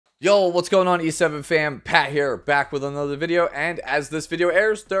Yo, what's going on, E7 fam? Pat here, back with another video, and as this video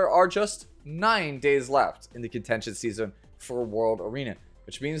airs, there are just 9 days left in the contention season for World Arena,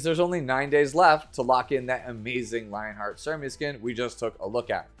 which means there's only 9 days left to lock in that amazing Lionheart Cermia skin we just took a look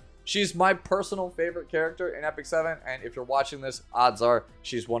at. She's my personal favorite character in Epic 7, and if you're watching this, odds are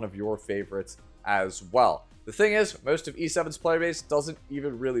she's one of your favorites as well. The thing is, most of E7's player base doesn't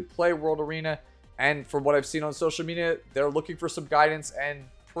even really play World Arena, and from what I've seen on social media, they're looking for some guidance and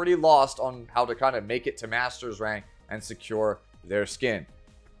pretty lost on how to kind of make it to Masters rank and secure their skin.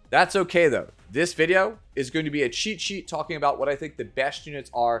 That's okay though. This video is going to be a cheat sheet talking about what I think the best units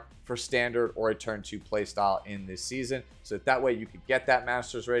are for standard or a turn 2 playstyle in this season, so that way you could get that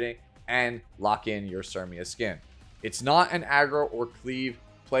Masters rating and lock in your Cermia skin. It's not an aggro or cleave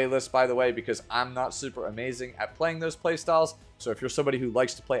playlist, by the way, because I'm not super amazing at playing those playstyles. So if you're somebody who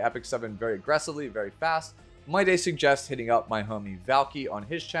likes to play Epic 7 very aggressively, very fast, might I suggest hitting up my homie Valky on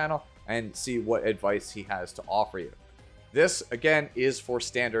his channel and see what advice he has to offer you. This, again, is for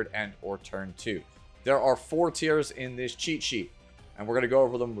standard and or turn 2. There are 4 tiers in this cheat sheet, and we're going to go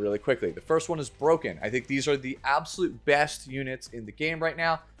over them really quickly. The first one is broken. I think these are the absolute best units in the game right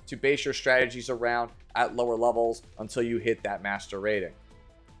now to base your strategies around at lower levels until you hit that master rating.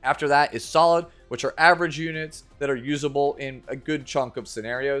 After that is solid, which are average units that are usable in a good chunk of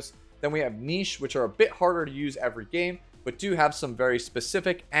scenarios. Then we have niche, which are a bit harder to use every game, but do have some very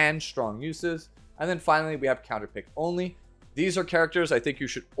specific and strong uses. And then finally, we have counterpick only. These are characters I think you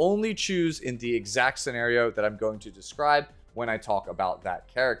should only choose in the exact scenario that I'm going to describe when I talk about that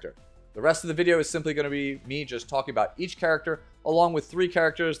character. The rest of the video is simply going to be me just talking about each character, along with 3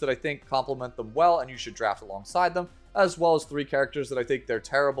 characters that I think complement them well and you should draft alongside them, as well as 3 characters that I think they're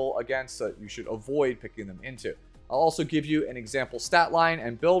terrible against that you should avoid picking them into. I'll also give you an example stat line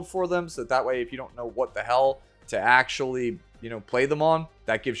and build for them, so that way if you don't know what the hell to actually, play them on,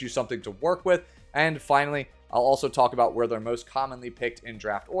 that gives you something to work with. And finally, I'll also talk about where they're most commonly picked in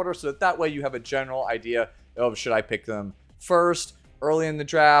draft order, so that way you have a general idea of should I pick them first, early in the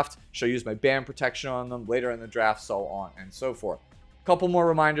draft, should I use my ban protection on them later in the draft, so on and so forth. A couple more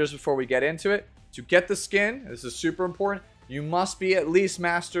reminders before we get into it. To get the skin, this is super important, you must be at least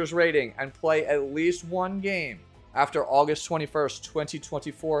Masters rating and play at least 1 game after August 21st,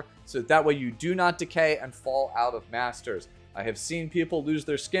 2024, so that way you do not decay and fall out of Masters. I have seen people lose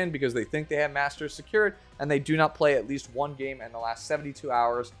their skin because they think they have Masters secured and they do not play at least 1 game in the last 72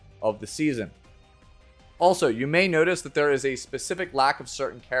 hours of the season. Also, you may notice that there is a specific lack of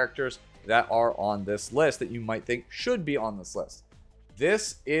certain characters that are on this list that you might think should be on this list.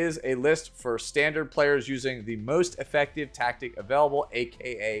 This is a list for standard players using the most effective tactic available,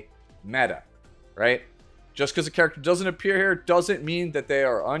 aka meta, right? Just because a character doesn't appear here doesn't mean that they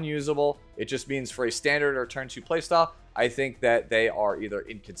are unusable. It just means for a standard or turn 2 playstyle, I think that they are either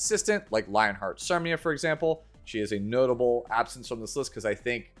inconsistent, like Lionheart Cermia, for example. She is a notable absence from this list because I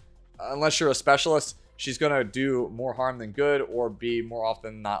think, unless you're a specialist, she's going to do more harm than good or be more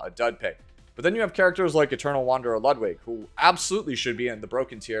often than not a dud pick. But then you have characters like Eternal Wanderer Ludwig, who absolutely should be in the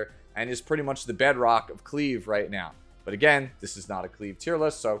broken tier and is pretty much the bedrock of cleave right now. But again, this is not a cleave tier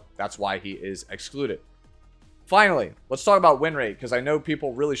list, so that's why he is excluded. Finally, let's talk about win rate, because I know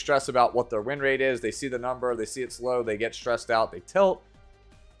people really stress about what their win rate is. They see the number, they see it's low, they get stressed out, they tilt,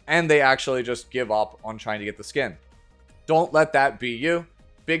 and they actually just give up on trying to get the skin. Don't let that be you.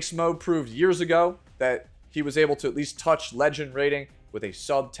 Big Smo proved years ago that he was able to at least touch legend rating with a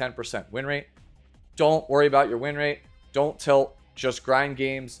sub 10% win rate. Don't worry about your win rate. Don't tilt. Just grind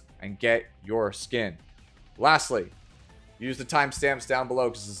games and get your skin. Lastly, use the timestamps down below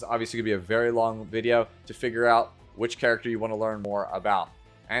because this is obviously going to be a very long video to figure out which character you want to learn more about.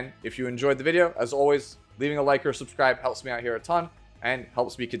 And if you enjoyed the video, as always, leaving a like or subscribe helps me out here a ton and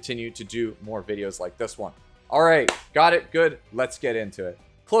helps me continue to do more videos like this one. All right, got it, good. Let's get into it.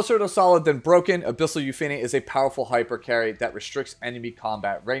 Closer to solid than broken, Abyssal Yufine is a powerful hyper carry that restricts enemy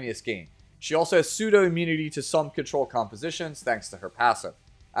combat radius gain. She also has pseudo immunity to some control compositions thanks to her passive.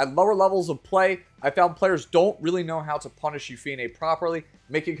 At lower levels of play, I found players don't really know how to punish Yufine properly,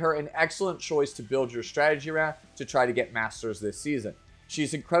 making her an excellent choice to build your strategy around to try to get Masters this season.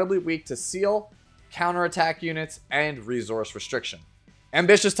 She's incredibly weak to seal, counterattack units, and resource restriction.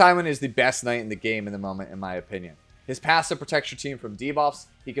 Ambitious Tywin is the best knight in the game in the moment, in my opinion. His passive protects your team from debuffs,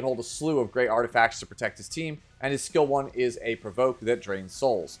 he can hold a slew of great artifacts to protect his team, and his skill 1 is a provoke that drains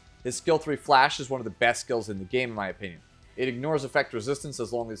souls. His skill 3 flash is one of the best skills in the game, in my opinion. It ignores effect resistance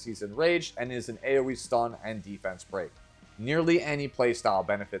as long as he's enraged and is an AoE stun and defense break. Nearly any playstyle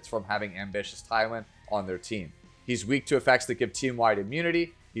benefits from having Ambitious Tywin on their team. He's weak to effects that give team-wide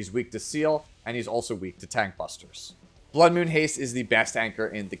immunity, he's weak to seal, and he's also weak to tank busters. Blood Moon Haste is the best anchor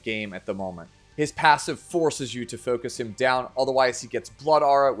in the game at the moment. His passive forces you to focus him down, otherwise he gets Blood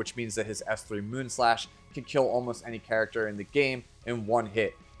Aura, which means that his S3 Moonslash can kill almost any character in the game in one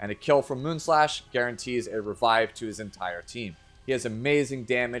hit, and a kill from Moonslash guarantees a revive to his entire team. He has amazing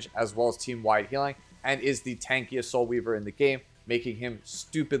damage as well as team-wide healing, and is the tankiest Soul Weaver in the game, making him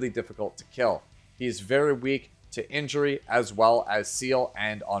stupidly difficult to kill. He is very weak to injury as well as seal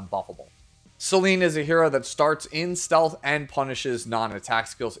and unbuffable. Celine is a hero that starts in stealth and punishes non-attack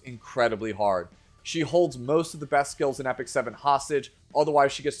skills incredibly hard. She holds most of the best skills in Epic 7 hostage,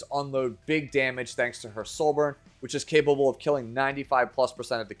 otherwise she gets to unload big damage thanks to her Soul Burn, which is capable of killing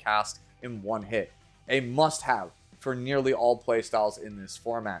 95+% of the cast in one hit. A must-have for nearly all playstyles in this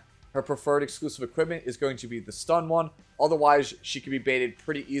format. Her preferred exclusive equipment is going to be the stun one, otherwise she can be baited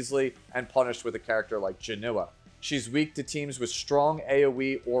pretty easily and punished with a character like Janua. She's weak to teams with strong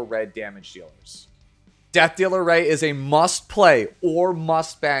AoE or red damage dealers. Death Dealer Ray is a must-play or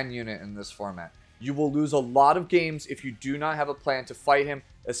must-ban unit in this format. You will lose a lot of games if you do not have a plan to fight him,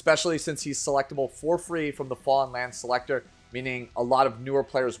 especially since he's selectable for free from the Fallen Land selector, meaning a lot of newer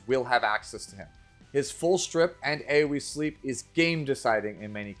players will have access to him. His full strip and AoE sleep is game deciding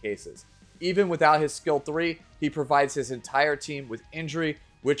in many cases. Even without his skill 3, he provides his entire team with injury,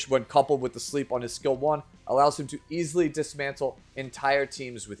 which when coupled with the sleep on his skill 1, allows him to easily dismantle entire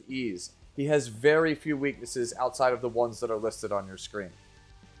teams with ease. He has very few weaknesses outside of the ones that are listed on your screen.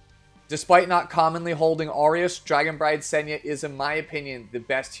 Despite not commonly holding Aureus, Dragon Bride Senya is, in my opinion, the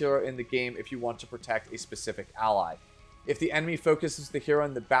best hero in the game if you want to protect a specific ally. If the enemy focuses the hero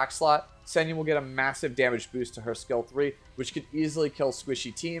in the back slot, Senya will get a massive damage boost to her skill 3, which could easily kill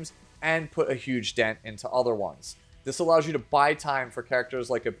squishy teams and put a huge dent into other ones. This allows you to buy time for characters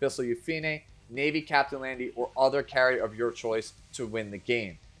like Abyssal Yufine, Navy Captain Landy, or other carry of your choice to win the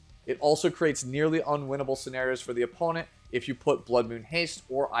game. It also creates nearly unwinnable scenarios for the opponent if you put Blood Moon Haste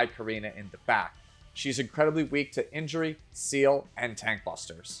or Ikarina in the back. She's incredibly weak to injury, seal, and tank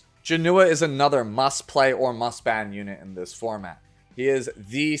busters. Janua is another must-play or must-ban unit in this format. He is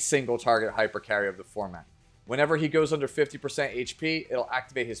the single target hyper carry of the format. Whenever he goes under 50% HP, it'll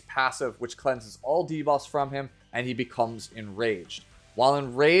activate his passive, which cleanses all debuffs from him, and he becomes enraged. While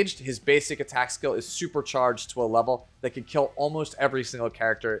enraged, his basic attack skill is supercharged to a level that can kill almost every single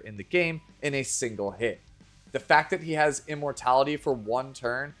character in the game in a single hit. The fact that he has immortality for one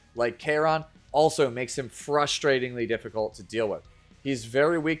turn, like Charon, also makes him frustratingly difficult to deal with. He's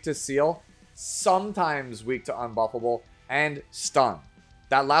very weak to seal, sometimes weak to unbuffable, and stun.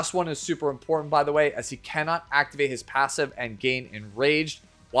 That last one is super important, by the way, as he cannot activate his passive and gain enraged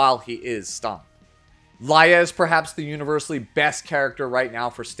while he is stunned. Laia is perhaps the universally best character right now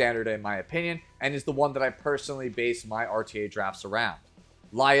for standard in my opinion, and is the one that I personally base my RTA drafts around.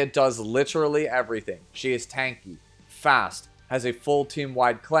 Laia does literally everything. She is tanky, fast, has a full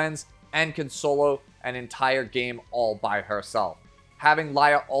team-wide cleanse, and can solo an entire game all by herself. Having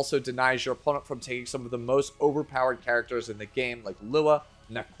Laia also denies your opponent from taking some of the most overpowered characters in the game like Lua,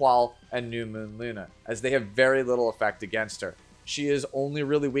 Naqual, and New Moon Luna, as they have very little effect against her. She is only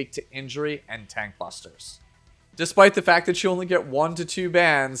really weak to injury and tank busters. Despite the fact that she only get 1 to 2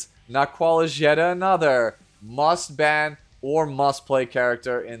 bans, Naqual is yet another must ban or must play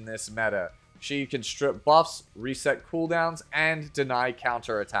character in this meta. She can strip buffs, reset cooldowns, and deny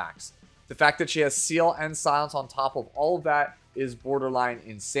counter attacks. The fact that she has seal and silence on top of all of that is borderline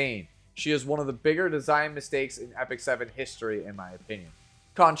insane. She is one of the bigger design mistakes in Epic 7 history in my opinion.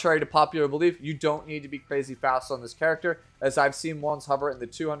 Contrary to popular belief, you don't need to be crazy fast on this character, as I've seen ones hover in the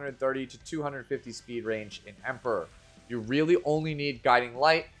 230 to 250 speed range in Emperor. You really only need Guiding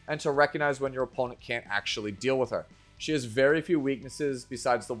Light and to recognize when your opponent can't actually deal with her. She has very few weaknesses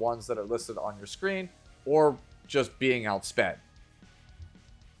besides the ones that are listed on your screen, or just being outsped.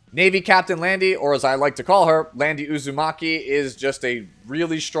 Navy Captain Landy, or as I like to call her, Landy Uzumaki, is just a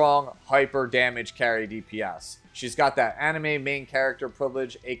really strong hyper damage carry DPS. She's got that anime main character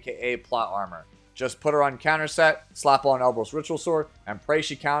privilege, aka plot armor. Just put her on counter set, slap on Elbo's Ritual Sword, and pray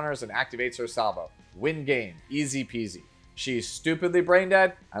she counters and activates her salvo. Win game, easy peasy. She's stupidly brain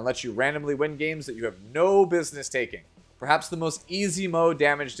dead and lets you randomly win games that you have no business taking. Perhaps the most easy mode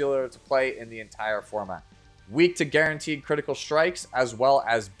damage dealer to play in the entire format. Weak to guaranteed critical strikes as well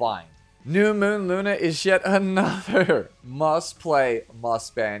as bind. New Moon Luna is yet another must play,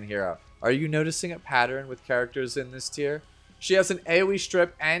 must ban hero. Are you noticing a pattern with characters in this tier? She has an AoE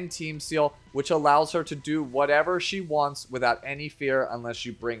strip and team seal, which allows her to do whatever she wants without any fear unless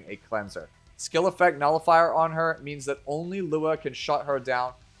you bring a cleanser. Skill effect nullifier on her means that only Lua can shut her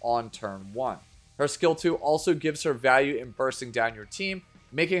down on turn 1. Her skill 2 also gives her value in bursting down your team,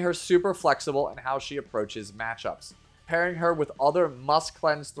 making her super flexible in how she approaches matchups. Pairing her with other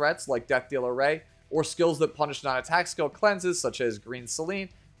must-cleanse threats like Death Dealer Ray, or skills that punish non-attack skill cleanses such as Green Celine,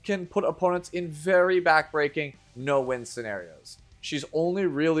 can put opponents in very backbreaking, no-win scenarios. She's only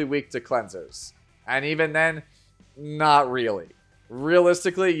really weak to cleansers. And even then, not really.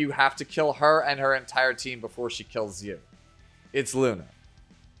 Realistically, you have to kill her and her entire team before she kills you. It's Luna.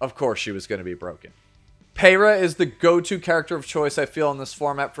 Of course she was going to be broken. Peyra is the go-to character of choice I feel in this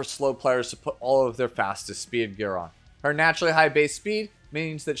format for slow players to put all of their fastest speed gear on. Her naturally high base speed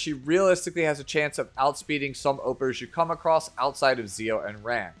means that she realistically has a chance of outspeeding some opers you come across outside of Zeo and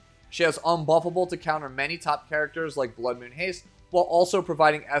Ran. She has unbuffable to counter many top characters like Blood Moon Haste, while also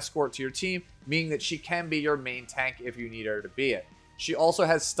providing escort to your team, meaning that she can be your main tank if you need her to be it. She also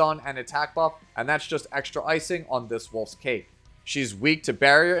has stun and attack buff, and that's just extra icing on this wolf's cake. She's weak to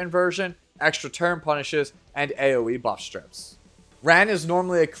barrier inversion, extra turn punishes, and AoE buff strips. Ran is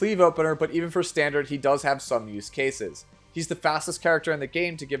normally a cleave opener, but even for standard, he does have some use cases. He's the fastest character in the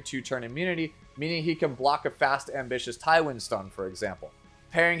game to give 2-turn immunity, meaning he can block a fast, ambitious Tywin stun, for example.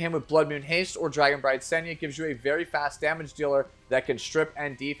 Pairing him with Blood Moon Haste or Dragon Bride Senya gives you a very fast damage dealer that can strip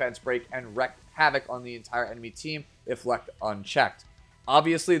and defense break and wreak havoc on the entire enemy team if left unchecked.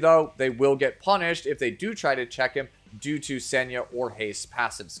 Obviously, though, they will get punished if they do try to check him due to Senya or Haste's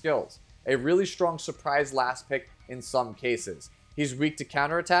passive skills. A really strong surprise last pick in some cases. He's weak to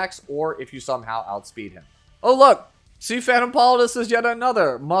counterattacks or if you somehow outspeed him. Oh look! See, Phantom Politis is yet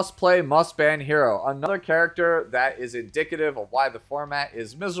another must-play, must-ban hero. Another character that is indicative of why the format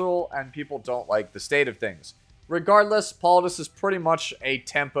is miserable and people don't like the state of things. Regardless, Politis is pretty much a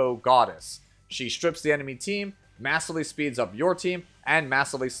tempo goddess. She strips the enemy team, massively speeds up your team, and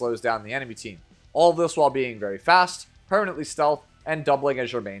massively slows down the enemy team. All of this while being very fast, permanently stealth, and doubling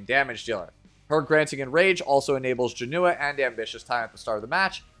as your main damage dealer. Her Granting Enrage also enables Janua and Ambitious Time at the start of the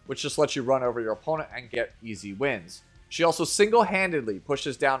match, which just lets you run over your opponent and get easy wins. She also single-handedly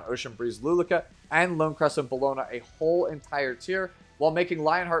pushes down Ocean Breeze Lulika and Lone Crescent Bellona a whole entire tier, while making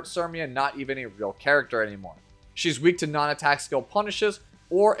Lionheart Cermia not even a real character anymore. She's weak to non-attack skill punishes,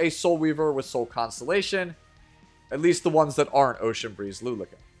 or a Soul Weaver with Soul Constellation, at least the ones that aren't Ocean Breeze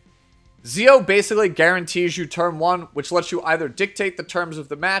Lulika. Zeo basically guarantees you turn 1, which lets you either dictate the terms of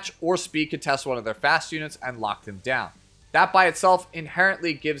the match or speed contest one of their fast units and lock them down. That by itself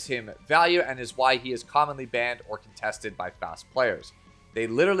inherently gives him value and is why he is commonly banned or contested by fast players. They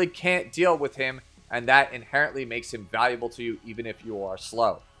literally can't deal with him, and that inherently makes him valuable to you even if you are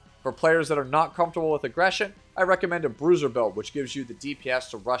slow. For players that are not comfortable with aggression, I recommend a Bruiser build, which gives you the DPS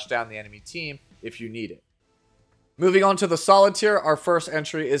to rush down the enemy team if you need it. Moving on to the solid tier, our first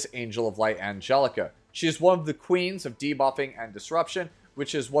entry is Angel of Light Angelica. She is one of the queens of debuffing and disruption,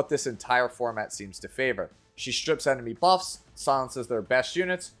 which is what this entire format seems to favor. She strips enemy buffs, silences their best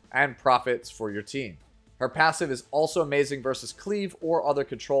units, and profits for your team. Her passive is also amazing versus cleave or other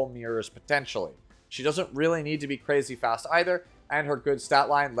control mirrors potentially. She doesn't really need to be crazy fast either, and her good stat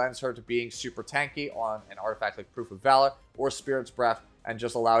line lends her to being super tanky on an artifact like Proof of Valor or Spirit's Breath and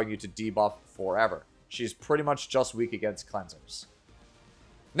just allowing you to debuff forever. She's pretty much just weak against cleansers.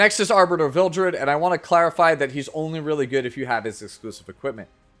 Next is Arbiter Vildred, and I want to clarify that he's only really good if you have his exclusive equipment.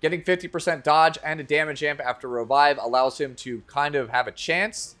 Getting 50% dodge and a damage amp after revive allows him to kind of have a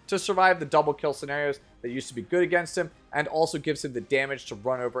chance to survive the double kill scenarios that used to be good against him, and also gives him the damage to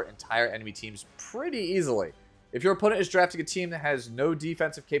run over entire enemy teams pretty easily. If your opponent is drafting a team that has no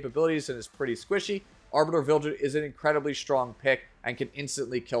defensive capabilities and is pretty squishy, Arbiter Vildred is an incredibly strong pick and can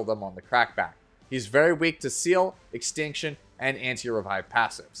instantly kill them on the crackback. He's very weak to Seal, Extinction, and anti-revive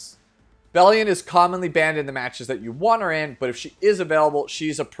passives. Bellion is commonly banned in the matches that you want her in, but if she is available,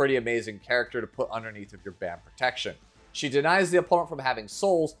 she's a pretty amazing character to put underneath of your ban protection. She denies the opponent from having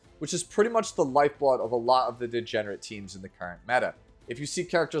souls, which is pretty much the lifeblood of a lot of the degenerate teams in the current meta. If you see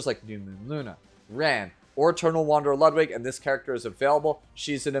characters like New Moon Luna, Ran, or Eternal Wanderer Ludwig and this character is available,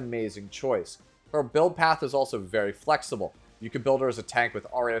 she's an amazing choice. Her build path is also very flexible. You can build her as a tank with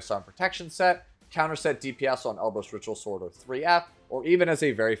Arios on protection set, counter set DPS on Elbrus Ritual Sword or 3F, or even as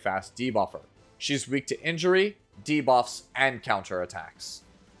a very fast debuffer. She's weak to injury, debuffs, and counter attacks.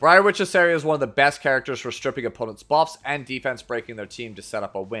 Briar Witch Asaria is one of the best characters for stripping opponents' buffs and defense breaking their team to set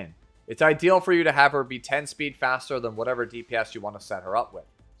up a win. It's ideal for you to have her be 10 speed faster than whatever DPS you want to set her up with.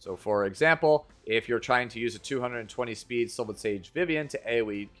 So for example, if you're trying to use a 220 speed Sylvan Sage Vivian to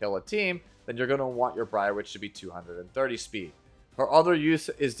AoE kill a team, then you're going to want your Briar Witch to be 230 speed. Her other use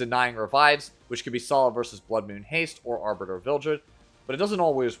is denying revives, which can be solid versus Blood Moon Haste or Arbiter Vildred, but it doesn't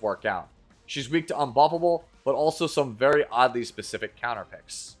always work out. She's weak to unbuffable, but also some very oddly specific counter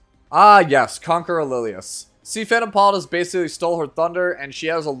picks. Ah yes, Conqueror Lilius. See, Phantom Politis basically stole her thunder, and she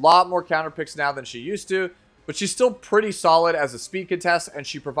has a lot more counter picks now than she used to, but she's still pretty solid as a speed contest, and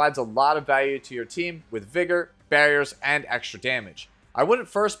she provides a lot of value to your team with vigor, barriers, and extra damage. I wouldn't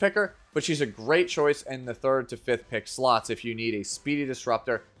first pick her, but she's a great choice in the 3rd to 5th pick slots if you need a speedy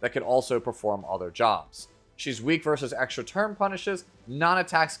disruptor that can also perform other jobs. She's weak versus extra turn punishes,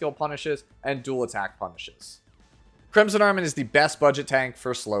 non-attack skill punishes, and dual attack punishes. Crimson Ermine is the best budget tank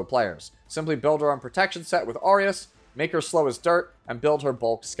for slow players. Simply build her on protection set with Aureus, make her slow as dirt, and build her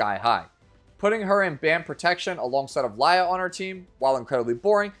bulk sky high. Putting her in band protection alongside of Laya on her team, while incredibly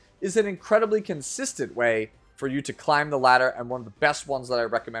boring, is an incredibly consistent way for you to climb the ladder, and one of the best ones that I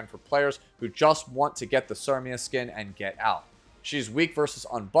recommend for players who just want to get the Cermia skin and get out. She's weak versus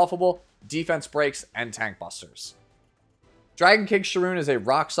unbuffable, defense breaks, and tank busters. Dragon King Sharoon is a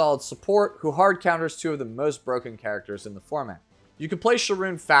rock-solid support who hard counters 2 of the most broken characters in the format. You can play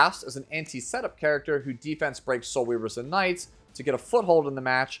Sharoon fast as an anti-setup character who defense breaks Soul Weavers and Knights to get a foothold in the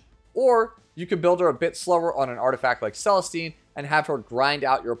match, or you can build her a bit slower on an artifact like Celestine and have her grind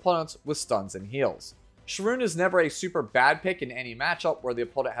out your opponents with stuns and heals. Sharoon is never a super bad pick in any matchup where the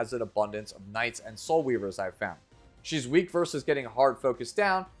opponent has an abundance of Knights and Soul Weavers, I've found. She's weak versus getting hard focused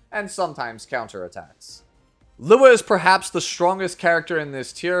down and sometimes counterattacks. Lua is perhaps the strongest character in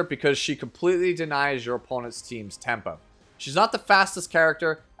this tier because she completely denies your opponent's team's tempo. She's not the fastest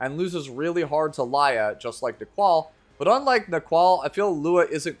character and loses really hard to Laya, just like Nequal, but unlike Nequal, I feel Lua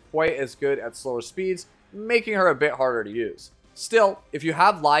isn't quite as good at slower speeds, making her a bit harder to use. Still, if you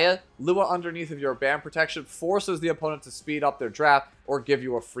have Laya, Lua underneath of your band protection forces the opponent to speed up their draft or give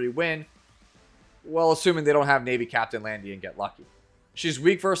you a free win, well, assuming they don't have Navy Captain Landy and get lucky. She's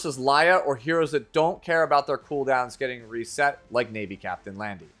weak versus Laya or heroes that don't care about their cooldowns getting reset, like Navy Captain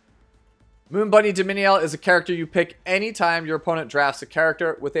Landy. Moon Bunny Dominiel is a character you pick anytime your opponent drafts a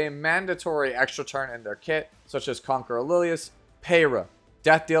character with a mandatory extra turn in their kit, such as Conqueror Lilius, Peyra,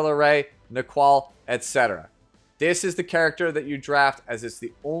 Death Dealer Ray, Nequal, etc. This is the character that you draft, as it's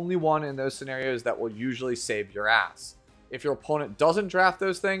the only one in those scenarios that will usually save your ass. If your opponent doesn't draft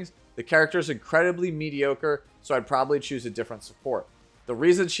those things, the character is incredibly mediocre, so I'd probably choose a different support. The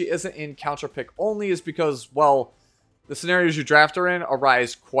reason she isn't in counter pick only is because, well, the scenarios you draft her in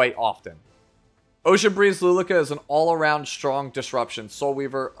arise quite often. Ocean Breeze Lulika is an all-around strong disruption Soul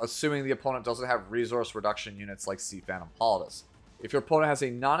Weaver, assuming the opponent doesn't have resource reduction units like Sea Phantom Politis. If your opponent has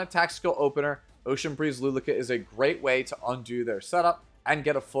a non-attack skill opener, Ocean Breeze Lulika is a great way to undo their setup and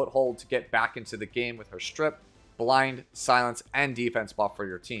get a foothold to get back into the game with her strip, blind, silence, and defense buff for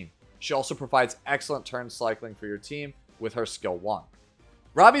your team. She also provides excellent turn cycling for your team with her skill 1.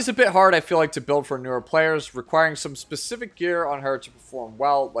 Robbie's a bit hard, I feel like, to build for newer players, requiring some specific gear on her to perform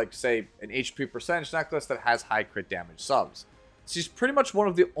well, like, say, an HP percentage necklace that has high crit damage subs. She's pretty much one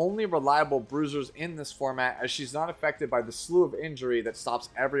of the only reliable bruisers in this format, as she's not affected by the slew of injury that stops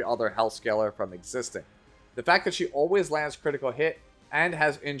every other health scaler from existing. The fact that she always lands critical hit and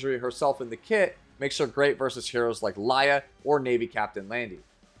has injury herself in the kit makes her great versus heroes like Laya or Navy Captain Landy.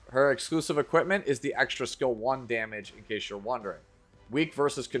 Her exclusive equipment is the extra skill 1 damage, in case you're wondering. Weak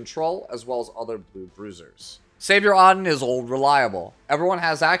versus control, as well as other blue bruisers. Savior Auden is old reliable. Everyone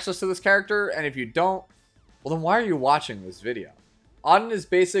has access to this character, and if you don't, well then why are you watching this video? Auden is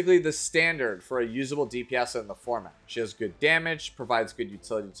basically the standard for a usable DPS in the format. She has good damage, provides good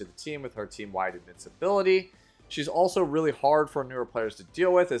utility to the team with her team-wide invincibility. She's also really hard for newer players to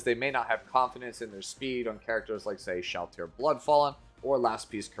deal with, as they may not have confidence in their speed on characters like, say, Shaltir Bloodfallen or Last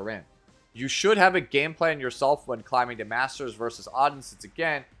Piece Corinne. You should have a game plan yourself when climbing to Masters versus Auden, since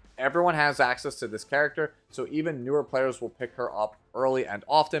again, everyone has access to this character, so even newer players will pick her up early and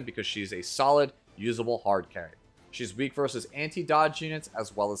often because she's a solid, usable hard carry. She's weak versus anti-dodge units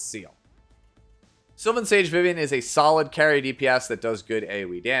as well as Seal. Sylvan Sage Vivian is a solid carry DPS that does good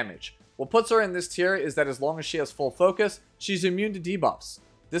AoE damage. What puts her in this tier is that as long as she has full focus, she's immune to debuffs.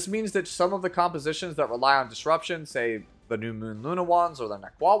 This means that some of the compositions that rely on disruption, say the New Moon Luna ones or the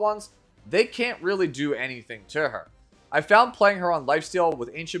Nequal ones, they can't really do anything to her. I found playing her on Lifesteal with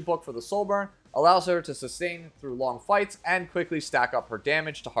Ancient Book for the Soul Burn allows her to sustain through long fights and quickly stack up her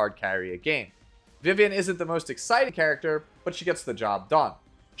damage to hard carry a game. Vivian isn't the most exciting character, but she gets the job done.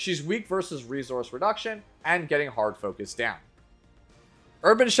 She's weak versus resource reduction and getting hard focus down.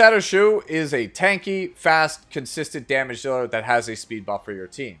 Urban Shadow Shu is a tanky, fast, consistent damage dealer that has a speed buff for your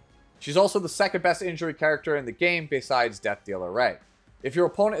team. She's also the second best injury character in the game besides Death Dealer Ray. If your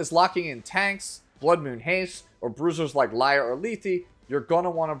opponent is locking in tanks, Blood Moon Haste, or bruisers like Laya or Lethe, you're going to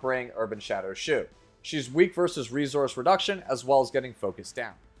want to bring Urban Shadow Shu. She's weak versus resource reduction as well as getting focused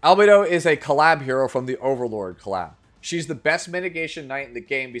down. Albedo is a collab hero from the Overlord collab. She's the best mitigation knight in the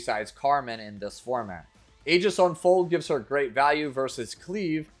game besides Carmen in this format. Aegis Unfold gives her great value versus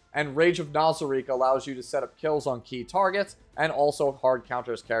Cleave, and Rage of Nazarick allows you to set up kills on key targets, and also hard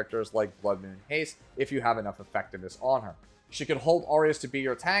counters characters like Blood Moon Haste if you have enough effectiveness on her. She can hold Arias to be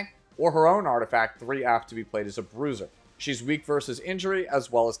your tank, or her own artifact 3F to be played as a bruiser. She's weak versus injury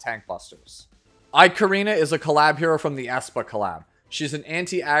as well as tank busters. Karina is a collab hero from the Espa collab. She's an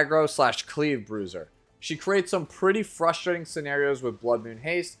anti-aggro / cleave bruiser. She creates some pretty frustrating scenarios with Blood Moon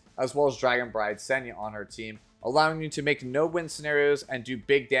Haste as well as Dragon Bride Senya on her team, allowing you to make no-win scenarios and do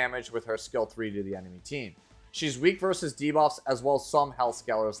big damage with her skill 3 to the enemy team. She's weak versus debuffs as well as some health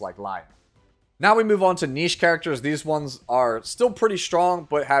scalers like Laya. Now we move on to niche characters. These ones are still pretty strong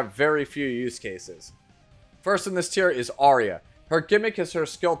but have very few use cases. First in this tier is Arya. Her gimmick is her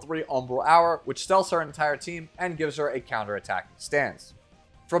skill 3 Umbral Hour, which stealths her entire team and gives her a counter-attacking stance.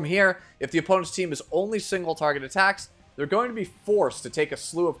 From here, if the opponent's team is only single target attacks, they're going to be forced to take a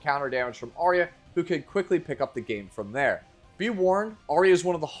slew of counter damage from Arya, who can quickly pick up the game from there. Be warned, Arya is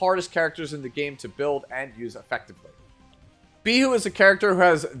one of the hardest characters in the game to build and use effectively. Bihu is a character who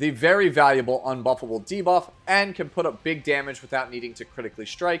has the very valuable unbuffable debuff and can put up big damage without needing to critically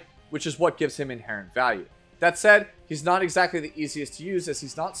strike, which is what gives him inherent value. That said, he's not exactly the easiest to use as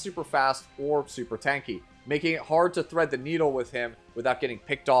he's not super fast or super tanky, making it hard to thread the needle with him without getting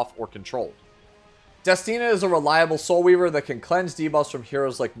picked off or controlled. Destina is a reliable soul weaver that can cleanse debuffs from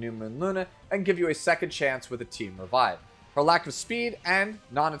heroes like New Moon Luna and give you a second chance with a team revive. Her lack of speed and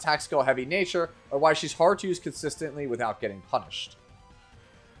non-attack skill heavy nature are why she's hard to use consistently without getting punished.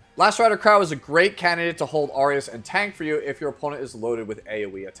 Last Rider Crow is a great candidate to hold Arias and tank for you if your opponent is loaded with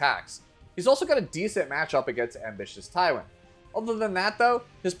AoE attacks. He's also got a decent matchup against ambitious Tywin. Other than that though,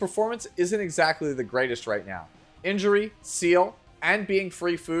 his performance isn't exactly the greatest right now. Injury, seal, and being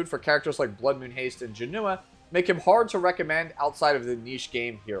free food for characters like Blood Moon Haste and Janua make him hard to recommend outside of the niche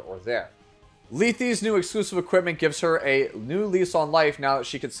game here or there. Lethe's new exclusive equipment gives her a new lease on life now that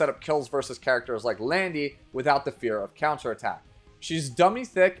she can set up kills versus characters like Landy without the fear of counterattack. She's dummy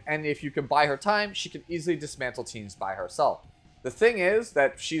thick, and if you can buy her time, she can easily dismantle teams by herself. The thing is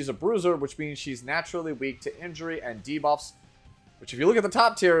that she's a bruiser, which means she's naturally weak to injury and debuffs, which if you look at the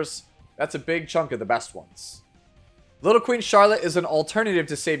top tiers, that's a big chunk of the best ones. Little Queen Charlotte is an alternative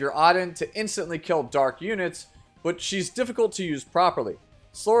to Savior Auden to instantly kill dark units, but she's difficult to use properly.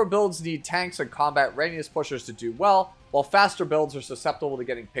 Slower builds need tanks and combat readiness pushers to do well, while faster builds are susceptible to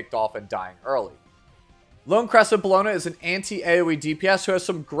getting picked off and dying early. Lone Crescent Bellona is an anti-AoE DPS who has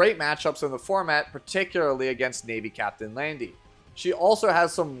some great matchups in the format, particularly against Navy Captain Landy. She also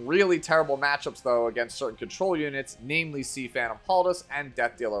has some really terrible matchups though against certain control units, namely Sea Phantom Paldas and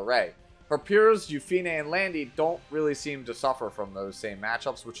Death Dealer Ray. Her peers, Yufine and Landy, don't really seem to suffer from those same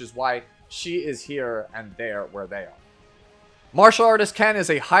matchups, which is why she is here and there where they are. Martial Artist Ken is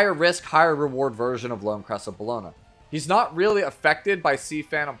a higher risk, higher reward version of Lone Crescent Bellona. He's not really affected by Sea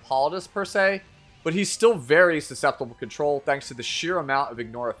Phantom Paldas per se, but he's still very susceptible to control thanks to the sheer amount of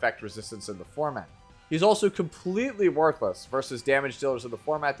ignore effect resistance in the format. He's also completely worthless versus damage dealers in the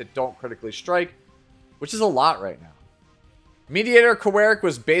format that don't critically strike, which is a lot right now. Mediator Kawaric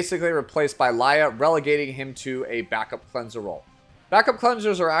was basically replaced by Laya, relegating him to a backup cleanser role. Backup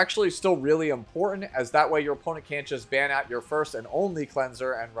cleansers are actually still really important, as that way your opponent can't just ban out your first and only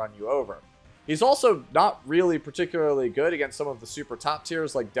cleanser and run you over. He's also not really particularly good against some of the super top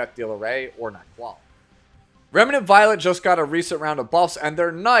tiers like Death Dealer Ray or Nightfall. Remnant Violet just got a recent round of buffs, and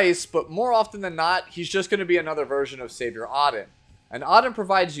they're nice, but more often than not, he's just going to be another version of Savior Auden. And Auden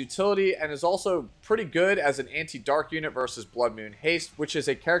provides utility and is also pretty good as an anti-dark unit versus Blood Moon Haste, which is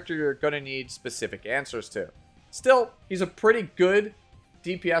a character you're going to need specific answers to. Still, he's a pretty good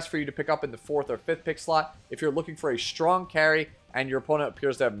DPS for you to pick up in the 4th or 5th pick slot if you're looking for a strong carry and your opponent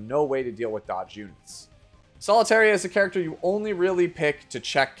appears to have no way to deal with dodge units. Solitaria is a character you only really pick to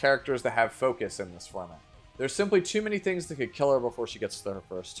check characters that have focus in this format. There's simply too many things that could kill her before she gets to her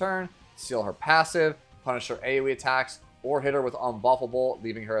first turn, seal her passive, punish her AoE attacks, or hit her with unbuffable,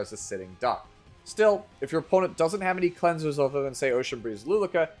 leaving her as a sitting duck. Still, if your opponent doesn't have any cleansers other than say Ocean Breeze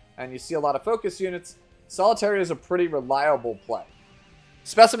Luluka, and you see a lot of focus units, Solitaria is a pretty reliable play.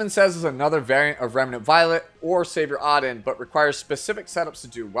 Specimen Says is another variant of Remnant Violet or Savior Auden, but requires specific setups to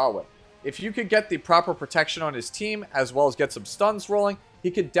do well with. If you could get the proper protection on his team, as well as get some stuns rolling,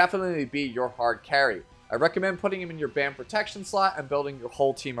 he could definitely be your hard carry. I recommend putting him in your ban protection slot and building your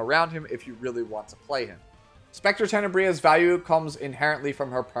whole team around him if you really want to play him. Spectre Tenebria's value comes inherently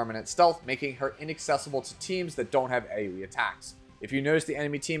from her permanent stealth, making her inaccessible to teams that don't have AoE attacks. If you notice the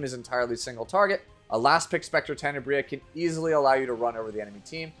enemy team is entirely single target, a last pick Spectre Tenebria can easily allow you to run over the enemy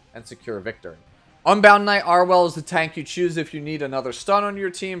team and secure victory. Unbound Knight Arwell is the tank you choose if you need another stun on your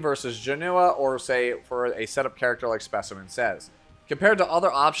team versus Janua, or say for a setup character like Specimen Says. Compared to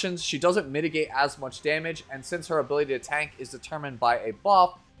other options, she doesn't mitigate as much damage, and since her ability to tank is determined by a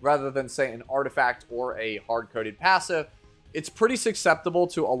buff rather than, say, an artifact or a hard-coded passive, it's pretty susceptible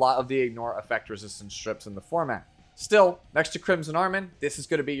to a lot of the ignore effect resistance strips in the format. Still, next to Crimson Armin, this is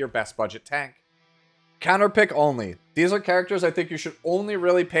going to be your best budget tank. Counter pick only. These are characters I think you should only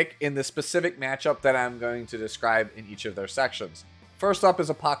really pick in the specific matchup that I'm going to describe in each of their sections. First up is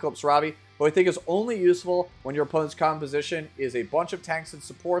Apocalypse Robbie, who I think is only useful when your opponent's composition is a bunch of tanks and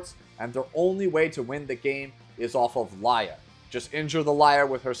supports, and their only way to win the game is off of Laya. Just injure the Laya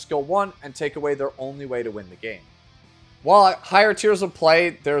with her skill 1 and take away their only way to win the game. While at higher tiers of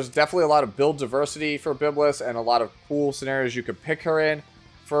play, there's definitely a lot of build diversity for Biblis and a lot of cool scenarios you could pick her in.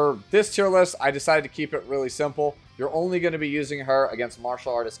 For this tier list, I decided to keep it really simple. You're only going to be using her against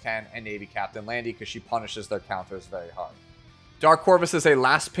Martial Artist Ken and Navy Captain Landy because she punishes their counters very hard. Dark Corvus is a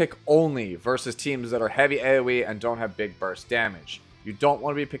last pick only versus teams that are heavy AoE and don't have big burst damage. You don't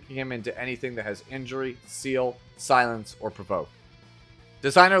want to be picking him into anything that has injury, seal, silence, or provoke.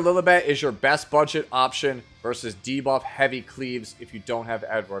 Designer Lilibet is your best budget option versus debuff heavy cleaves if you don't have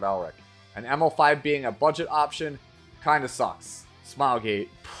Edward Elric. And ML5 being a budget option kinda sucks. Smilegate,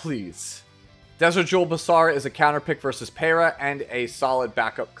 please. Desert Jewel Basar is a counter pick versus Para and a solid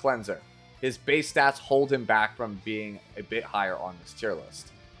backup cleanser. His base stats hold him back from being a bit higher on this tier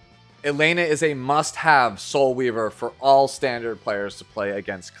list. Elena is a must-have Soul Weaver for all standard players to play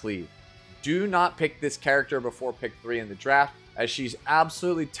against Cleave. Do not pick this character before pick 3 in the draft, as she's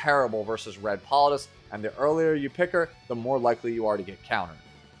absolutely terrible versus Red Politis, and the earlier you pick her, the more likely you are to get countered.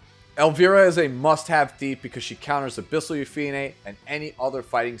 Elvira is a must-have thief because she counters Abyssal Yufine and any other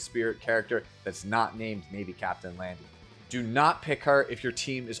fighting spirit character that's not named Navy Captain Landy. Do not pick her if your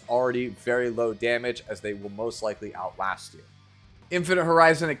team is already very low damage, as they will most likely outlast you. Infinite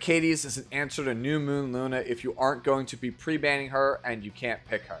Horizon Acades is an answer to New Moon Luna if you aren't going to be pre-banning her and you can't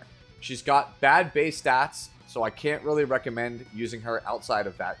pick her. She's got bad base stats, so I can't really recommend using her outside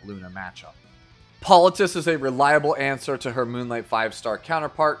of that Luna matchup. Politis is a reliable answer to her Moonlight 5-star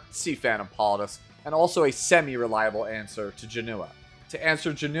counterpart, Sea Phantom Politis, and also a semi-reliable answer to Janua. To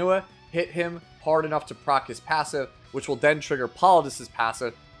answer Janua, hit him hard enough to proc his passive, which will then trigger Politis'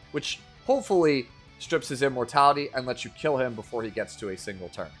 passive, which hopefully strips his immortality and lets you kill him before he gets to a single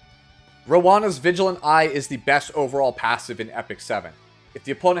turn. Rowanna's Vigilant Eye is the best overall passive in Epic 7. If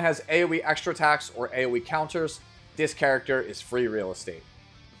the opponent has AoE extra attacks or AoE counters, this character is free real estate.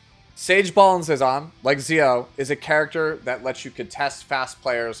 Sage Balanzazan, like Zio, is a character that lets you contest fast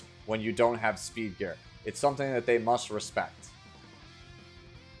players when you don't have speed gear. It's something that they must respect.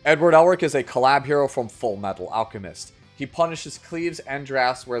 Edward Elric is a collab hero from Full Metal Alchemist. He punishes cleaves and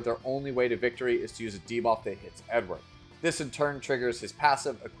drafts where their only way to victory is to use a debuff that hits Edward. This in turn triggers his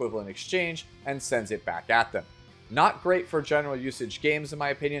passive equivalent exchange and sends it back at them. Not great for general usage games in my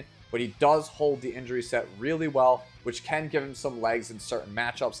opinion, but he does hold the injury set really well, which can give him some legs in certain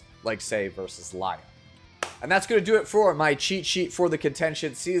matchups, like say versus Laya. And that's going to do it for my cheat sheet for the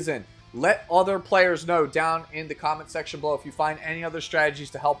Contention season. Let other players know down in the comment section below if you find any other strategies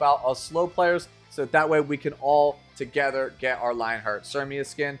to help out us slow players, so that way we can all together get our Lionheart Cermia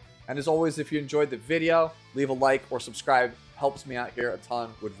skin. And as always, if you enjoyed the video, leave a like or subscribe. Helps me out here a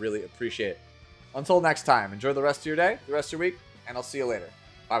ton. Would really appreciate it. Until next time, enjoy the rest of your day, the rest of your week, and I'll see you later.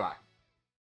 Bye-bye.